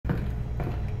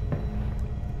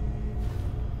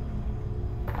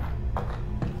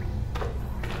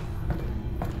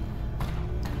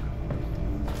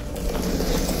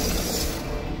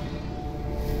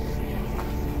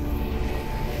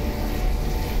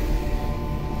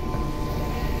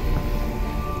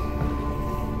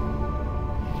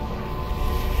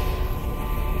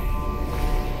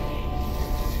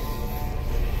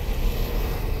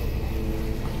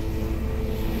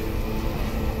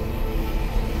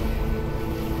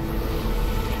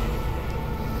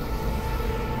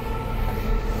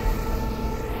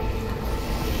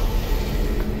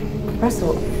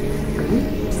Russell, are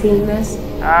you seeing this?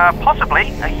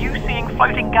 Possibly. Are you seeing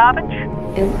floating garbage?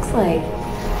 It looks like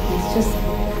it's just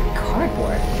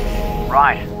cardboard.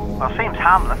 Right. Well, seems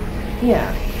harmless.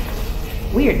 Yeah.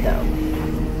 Weird, though.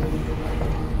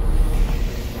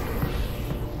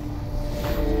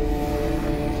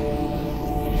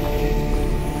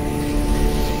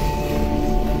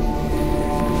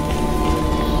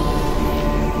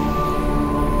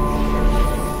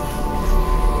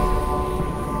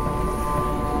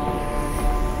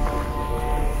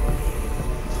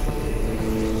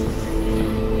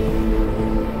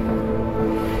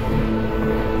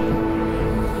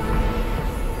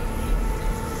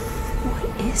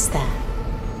 What is that?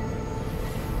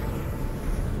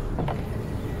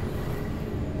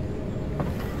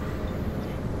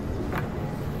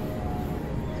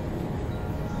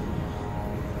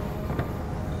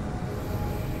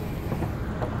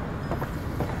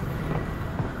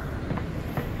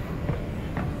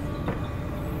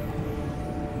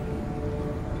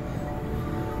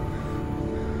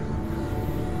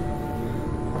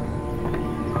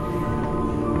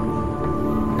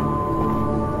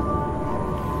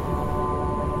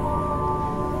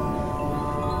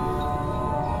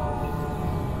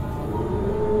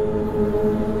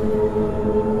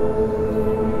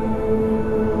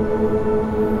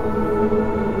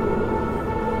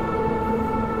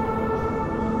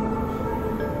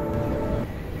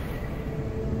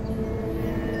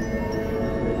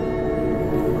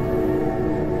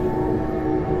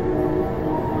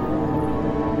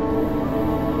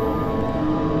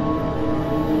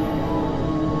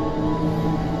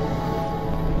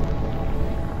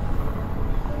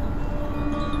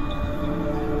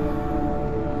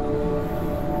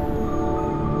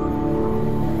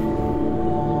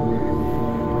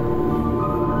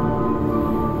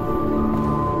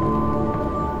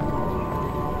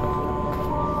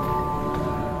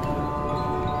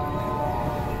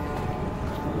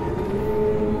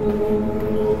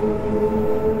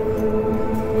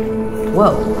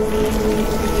 Whoa.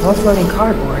 More floating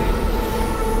cardboard.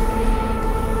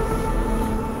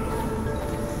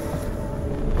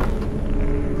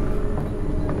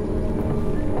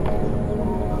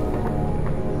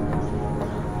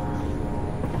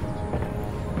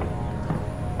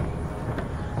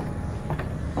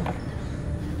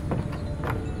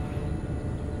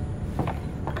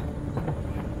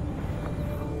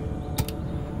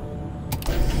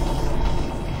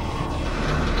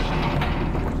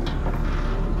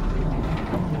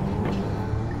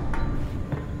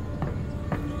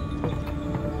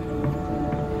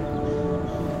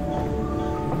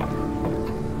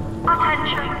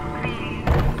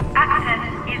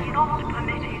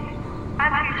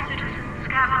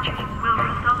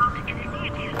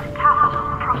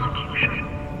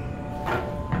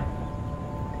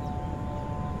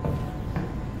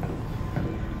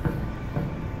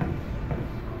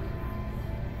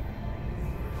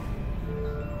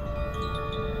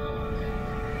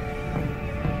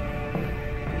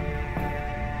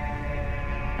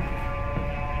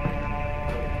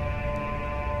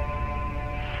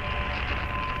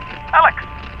 Alyx,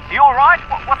 you alright?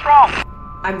 What's wrong?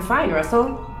 I'm fine,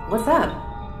 Russell. What's up?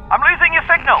 I'm losing your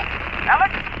signal.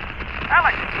 Alyx?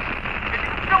 Alyx? If you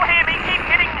can still hear me, keep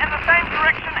heading in the same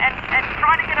direction and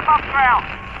try to get above ground.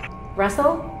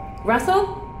 Russell?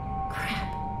 Russell? Crap.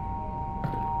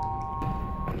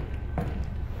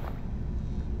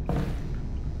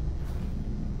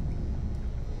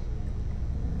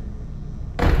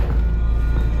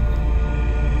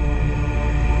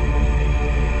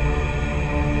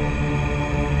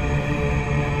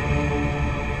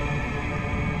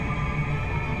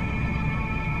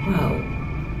 Whoa.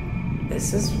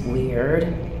 This is weird.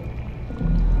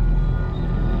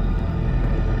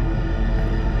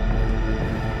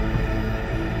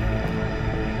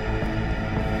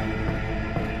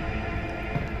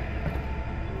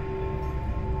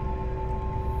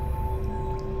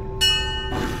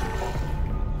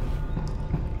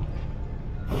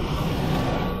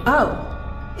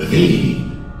 Oh. The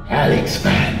Alyx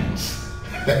fans.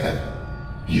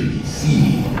 You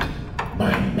received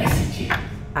my messages.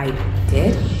 I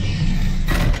did?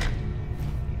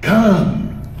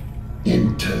 Come,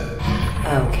 enter.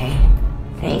 Okay.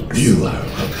 Thanks. You are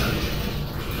welcome.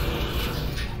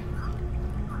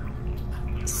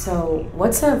 So,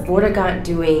 what's a Vortigaunt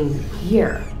doing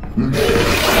here?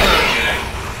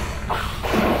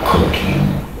 Cooking.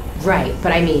 Right,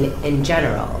 but I mean in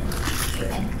general.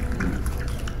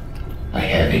 I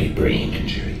have a brain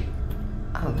injury.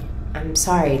 Oh, I'm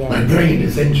sorry My to... brain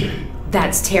is injured.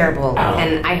 That's terrible. Ow.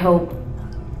 And I hope...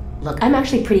 Look, I'm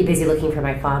actually pretty busy looking for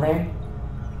my father.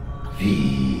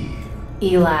 The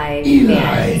Eli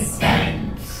Vance.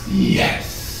 Vance.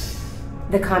 Yes.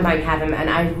 The Combine have him, and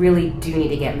I really do need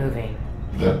to get moving.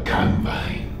 The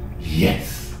Combine.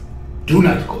 Yes. Do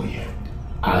not go yet.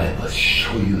 I must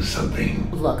show you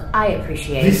something. Look, I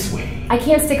appreciate This way. I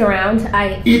can't stick around.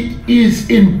 It is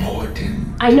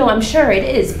important. I know, I'm sure it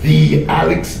is. The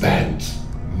Alyx Vance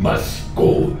must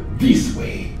go this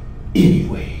way.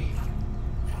 Anyway.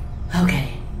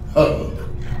 Okay. Oh.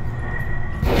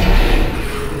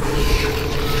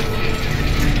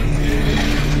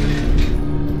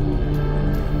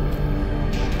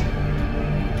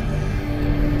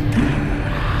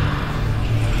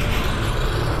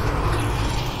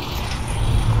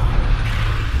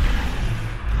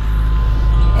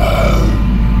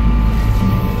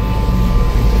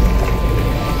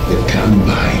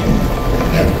 Combine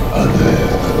and other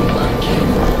of my kin.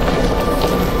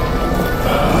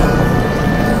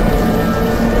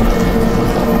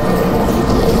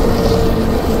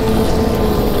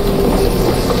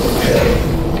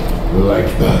 Like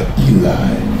the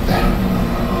Eli Vance,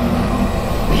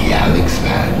 the Alyx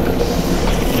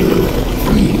Vance will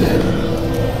free them.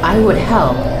 I would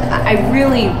help. I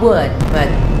really would, but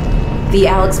the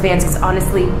Alyx Vance is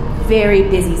honestly very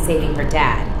busy saving her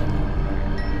dad.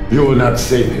 You will not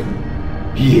save him.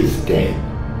 He is dead.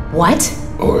 What?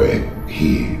 Or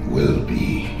he will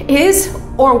be. Is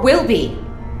or will be?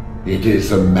 It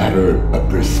is a matter of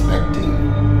perspective.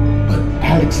 But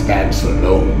Alyx Vance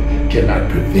alone cannot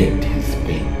prevent his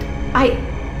fate.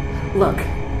 Look,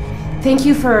 thank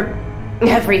you for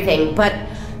everything, but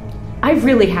I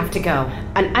really have to go.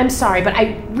 And I'm sorry, but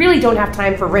I really don't have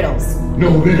time for riddles.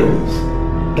 No riddles.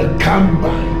 The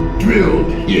Combine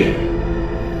drilled here.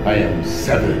 I am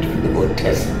severed from the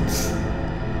vortessence.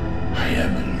 I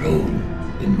am alone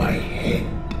in my head.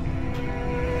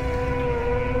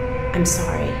 I'm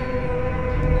sorry.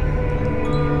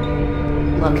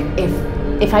 Look,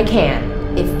 if I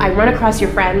can, if I run across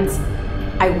your friends,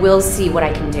 I will see what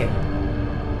I can do.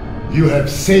 You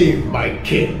have saved my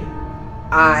kin.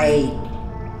 I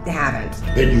haven't.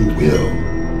 Then you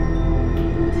will.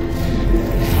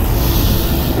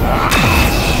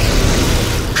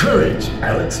 Courage,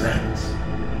 Alyx Vance.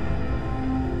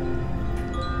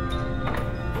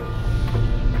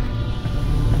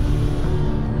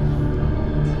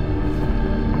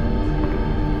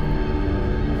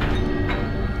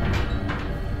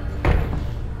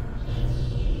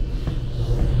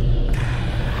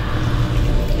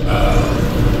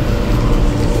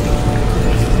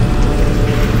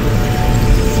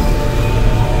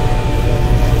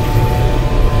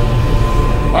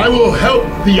 I will help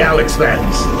the Alyx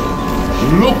Vance.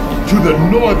 Look to the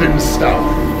northern star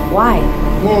Why?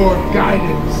 for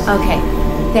guidance. Okay,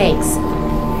 thanks.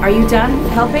 Are you done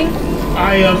helping?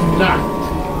 I am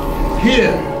not.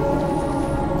 Here.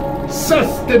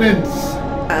 Sustenance.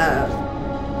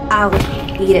 I'll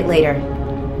eat it later.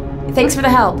 Thanks for the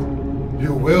help.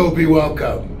 You will be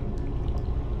welcome.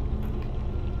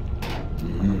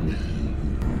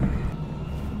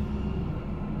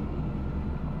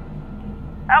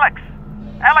 Alyx!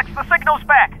 Alyx, the signal's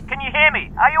back. Can you hear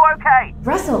me? Are you okay?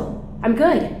 Russell, I'm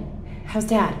good. How's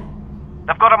Dad?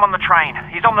 They've got him on the train.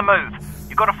 He's on the move.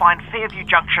 You've got to find Fairview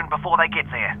Junction before they get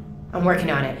there. I'm working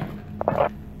on it.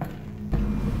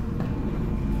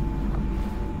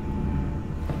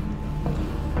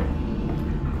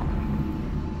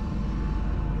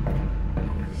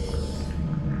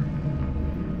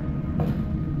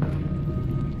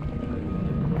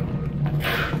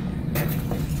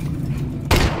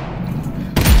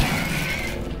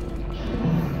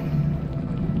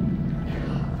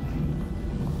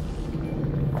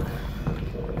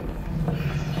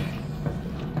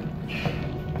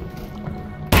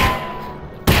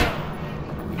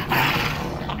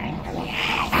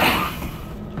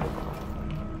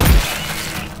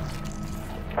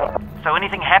 So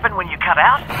anything happened when you cut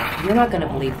out? You're not gonna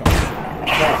believe this, but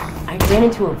I ran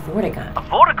into a Vortigaunt. A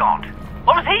Vortigaunt?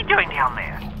 What was he doing down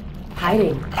there?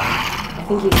 Hiding. I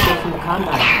think he escaped from the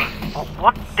Combine.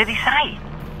 What did he say?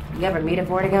 You ever meet a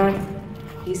Vortigaunt?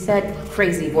 He said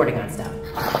crazy Vortigaunt stuff.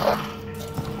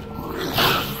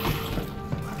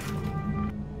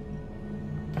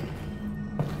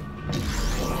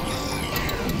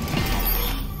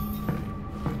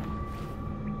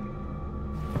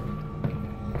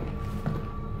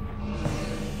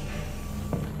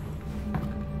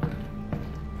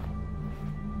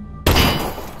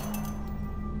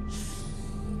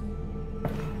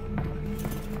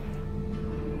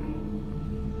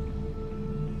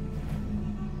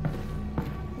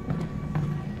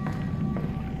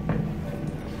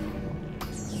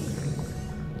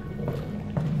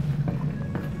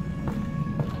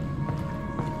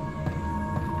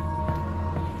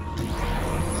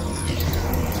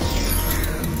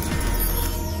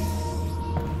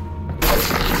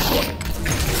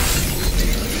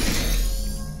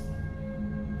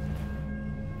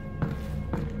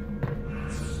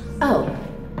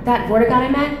 That Vortigaunt I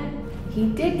met, he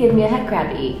did give me a head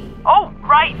crab to eat. Oh,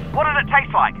 great! What did it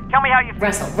taste like? Tell me how you...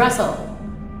 Russell,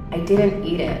 I didn't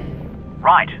eat it.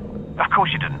 Right. Of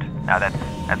course you didn't. No, that's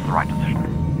the right decision.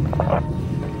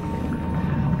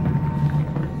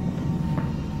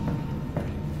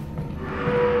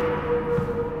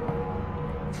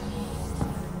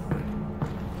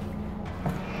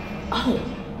 Oh,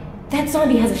 that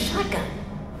zombie has a shotgun.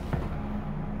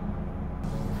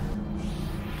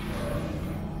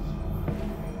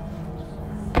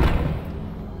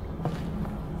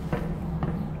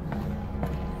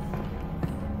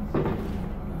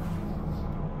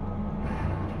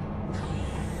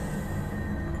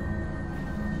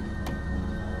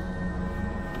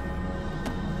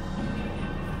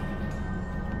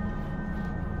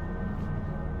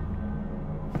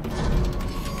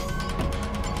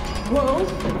 Whoa.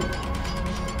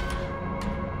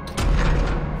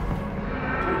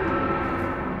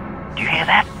 Do you hear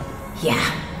that? Yeah.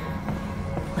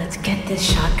 Let's get this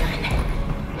shotgun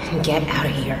and get out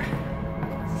of here.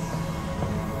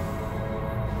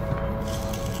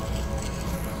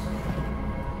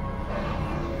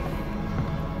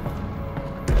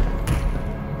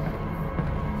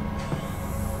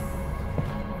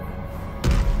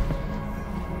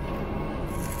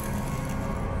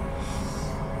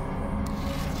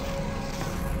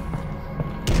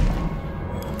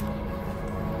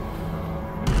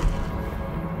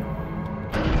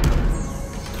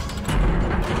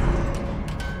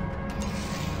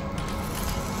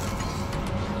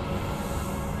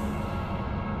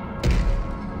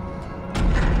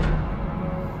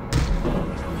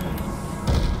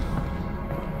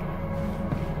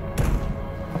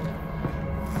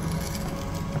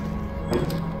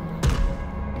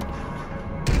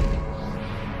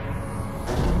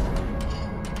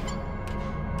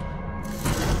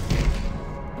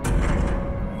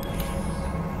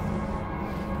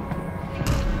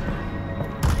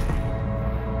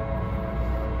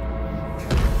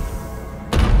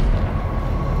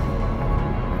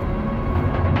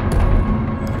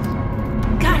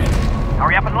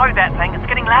 Hurry up and load that thing, it's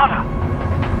getting louder.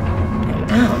 I'm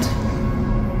out.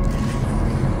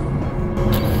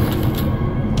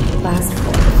 Last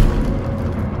 4.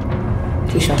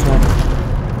 2 shots left.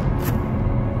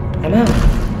 I'm out.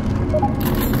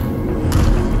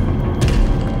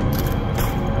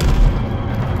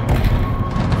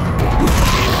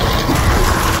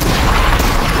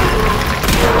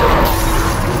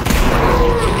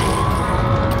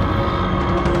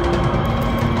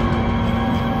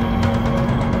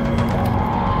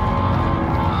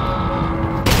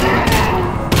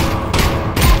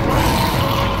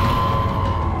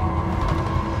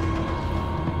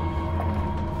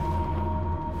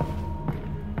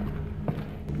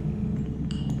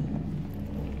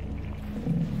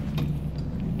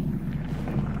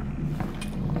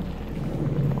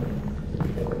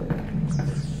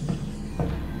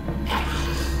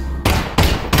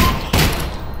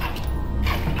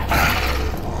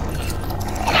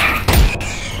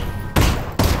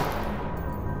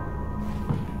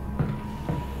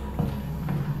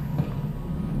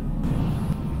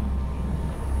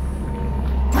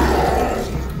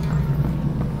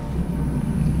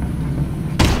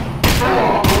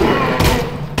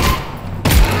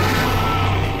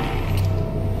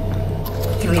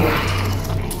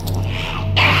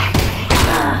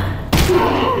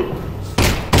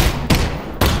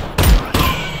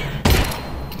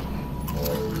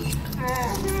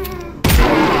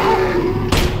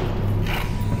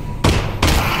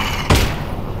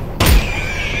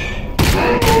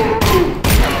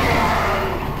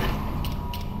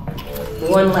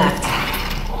 One left.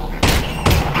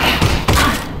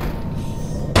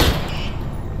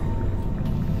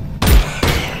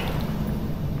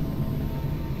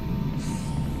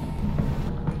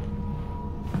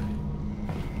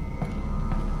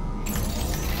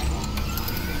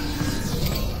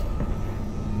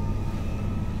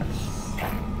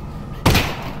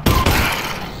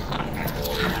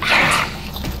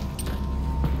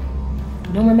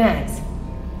 No more mags.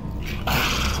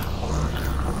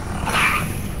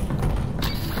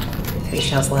 3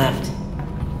 shells left.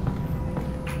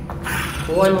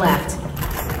 1 left.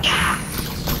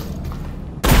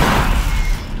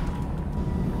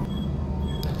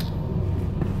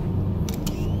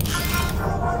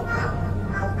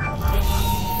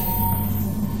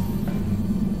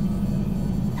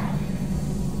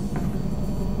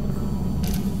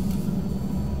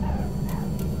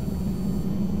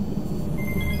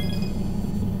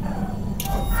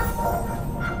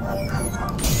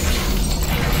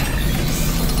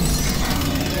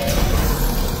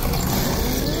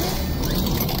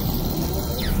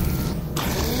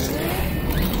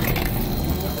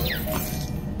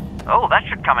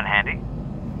 come in handy.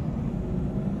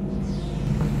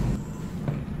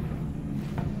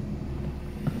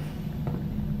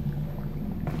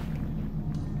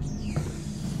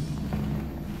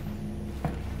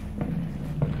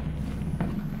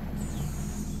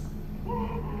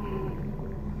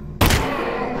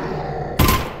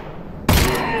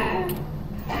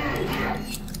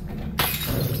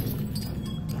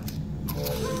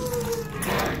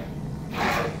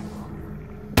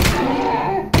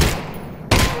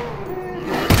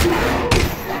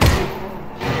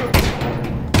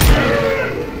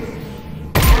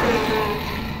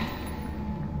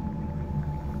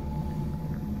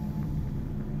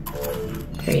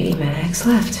 Three medics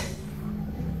left.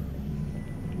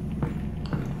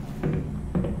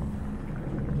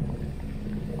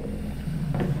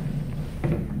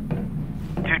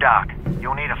 Too dark.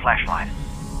 You'll need a flashlight.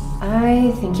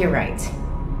 I think you're right.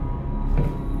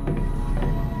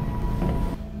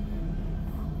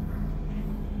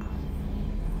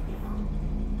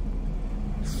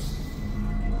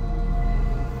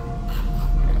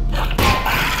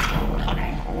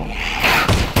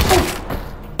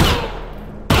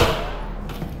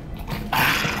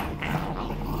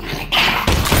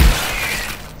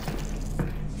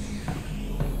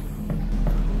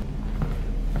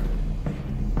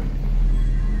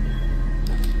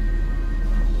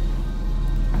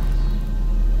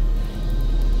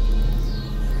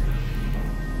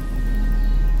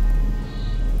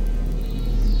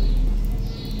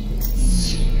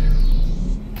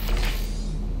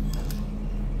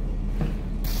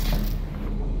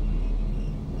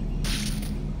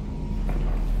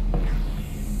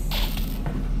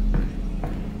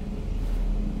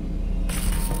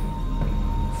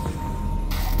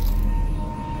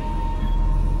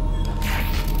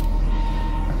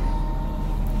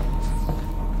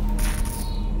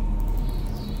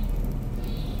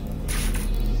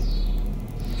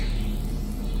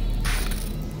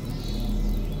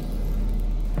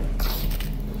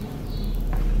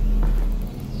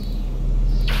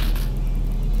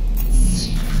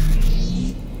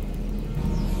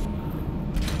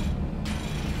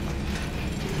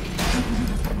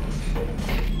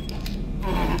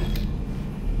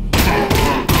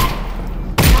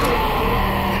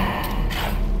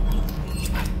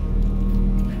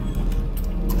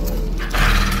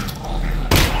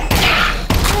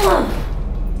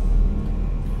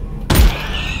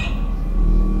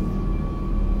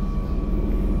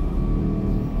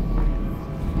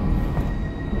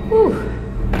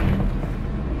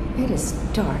 It is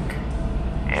dark.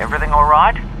 Everything all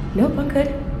right? Nope, I'm good.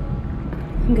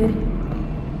 I'm good.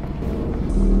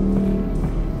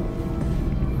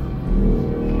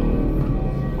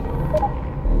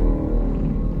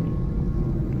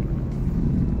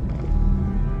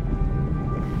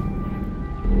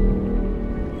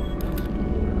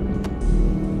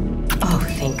 Oh,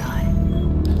 thank God.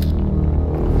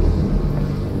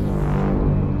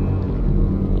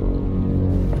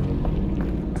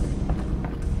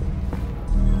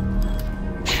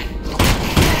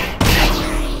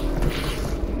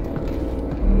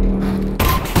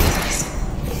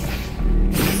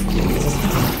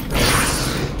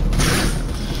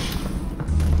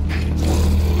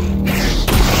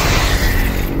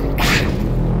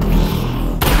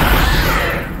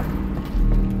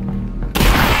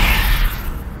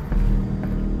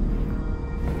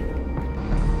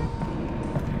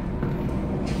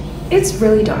 It's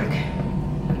really dark.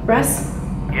 Russ,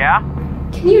 Yeah?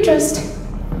 can you just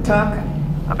talk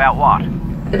About what?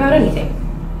 about anything?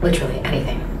 Literally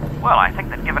anything. Well, I think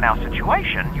that given our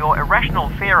situation, your irrational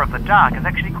fear of the dark is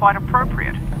actually quite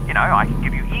appropriate. You know, I can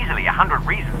give you easily 100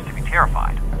 reasons to be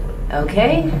terrified.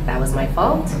 Okay, that was my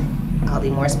fault. I'll be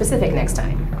more specific next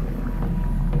time.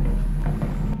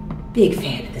 Big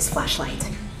fan of this flashlight.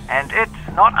 And it,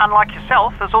 not unlike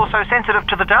yourself, is also sensitive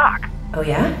to the dark. Oh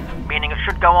yeah? Meaning it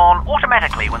should go on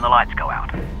automatically when the lights go out.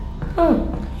 Oh,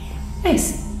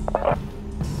 nice.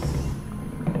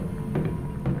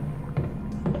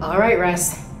 All right,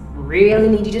 Russ. Really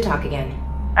need you to talk again.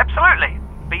 Absolutely.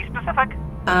 Be specific.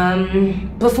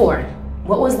 Before.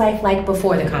 What was life like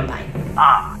before the Combine?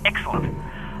 Ah, excellent.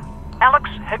 Alyx,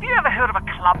 have you ever heard of a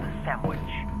club sandwich?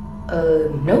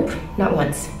 Nope, not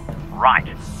once. Right.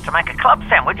 To make a club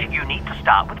sandwich, you need to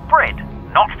start with bread.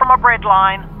 Not from a bread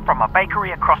line, from a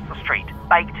bakery across the street.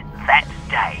 Baked that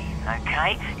day,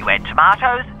 okay? You add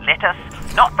tomatoes, lettuce,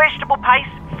 not vegetable paste,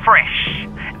 fresh.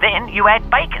 Then you add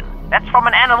bacon. That's from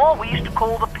an animal we used to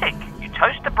call the pig. You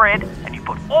toast the bread and you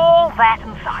put all that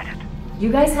inside it.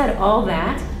 You guys had all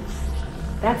that?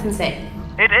 That's insane.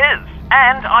 It is.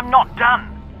 And I'm not done.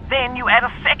 Then you add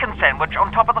a second sandwich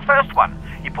on top of the first one.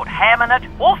 You put ham in it,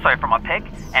 also from a pig,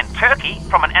 and turkey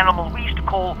from an animal we used to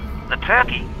call the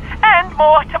turkey, and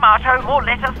more tomato, more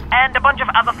lettuce, and a bunch of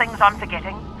other things I'm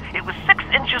forgetting. It was 6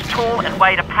 inches tall and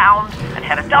weighed a pound and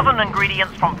had a dozen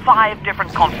ingredients from 5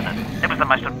 different continents. It was the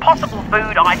most impossible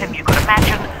food item you could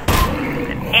imagine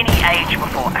in any age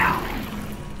before ours.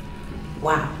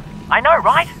 Wow. I know,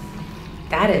 right?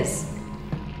 That is...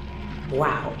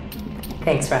 wow.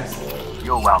 Thanks, Russ.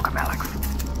 You're welcome, Alyx.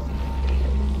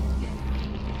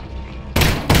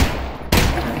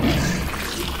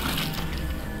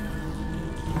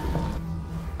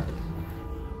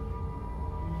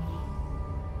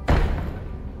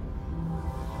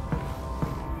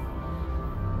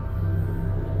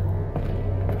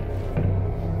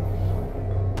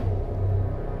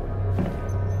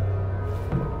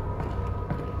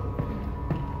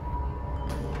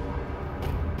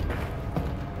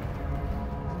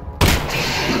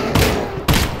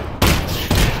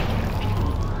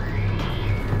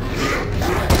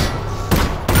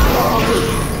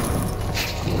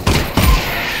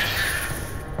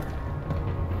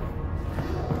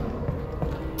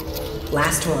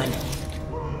 Last one.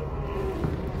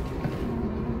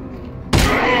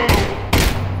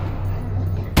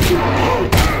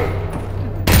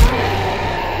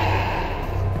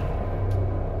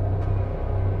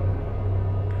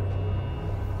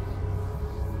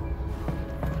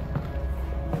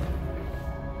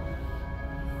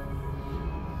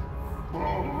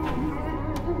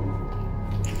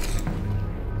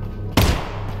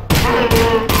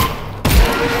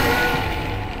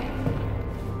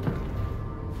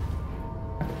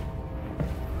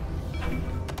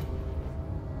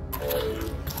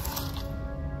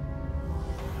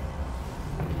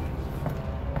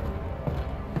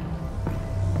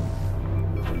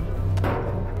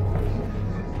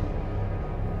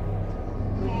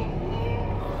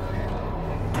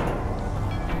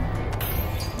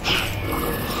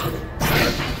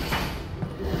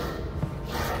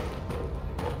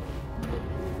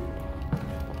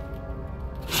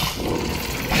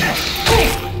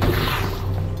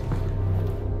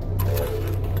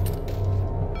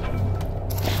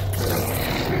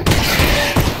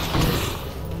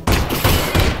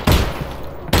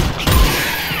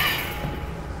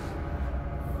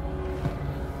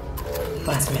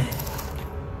 Last minute.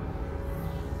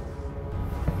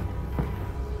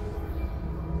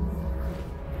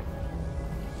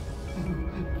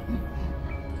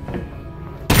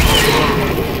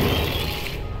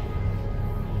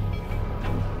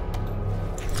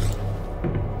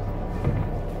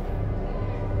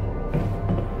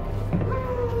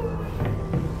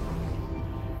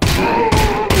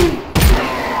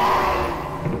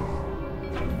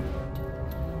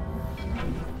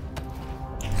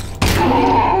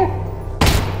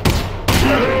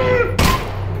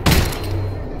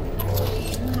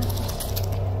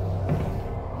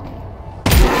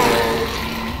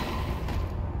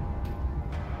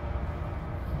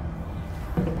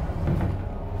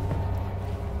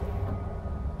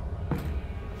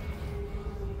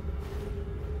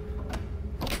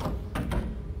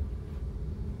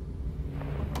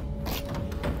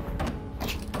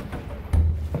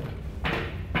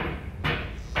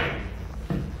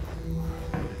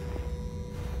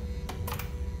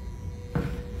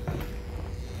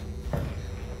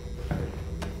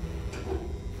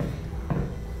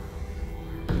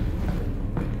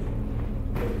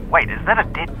 Wait, is that a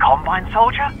dead Combine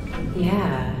soldier?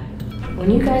 Yeah.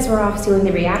 When you guys were off stealing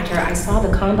the reactor, I saw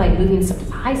the Combine moving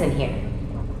supplies in here.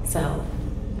 So,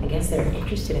 I guess they're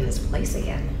interested in this place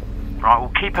again. Right,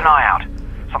 we'll keep an eye out.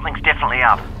 Something's definitely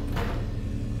up.